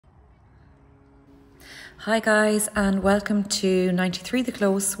Hi guys, and welcome to 93 The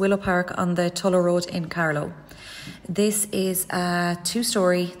Close, Willow Park on the Tullow Road in Carlow. This is a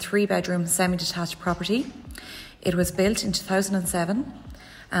 2-storey, 3-bedroom semi-detached property. It was built in 2007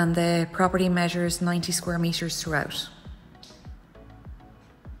 and the property measures 90 square metres throughout.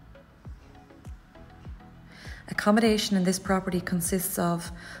 Accommodation in this property consists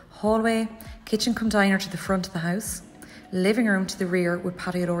of hallway, kitchen cum diner to the front of the house, living room to the rear with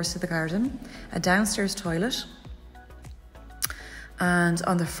patio doors to the garden, a downstairs toilet, and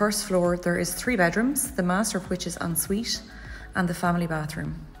on the first floor there is 3 bedrooms, the master of which is en suite, and the family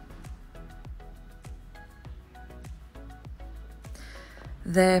bathroom.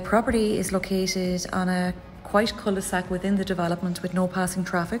 The property is located on a quiet cul-de-sac within the development with no passing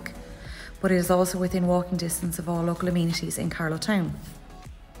traffic, but it is also within walking distance of all local amenities in Carlow town.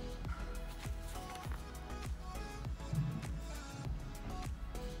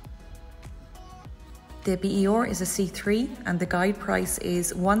 The BER is a C3 and the guide price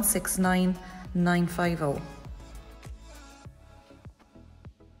is 169,950.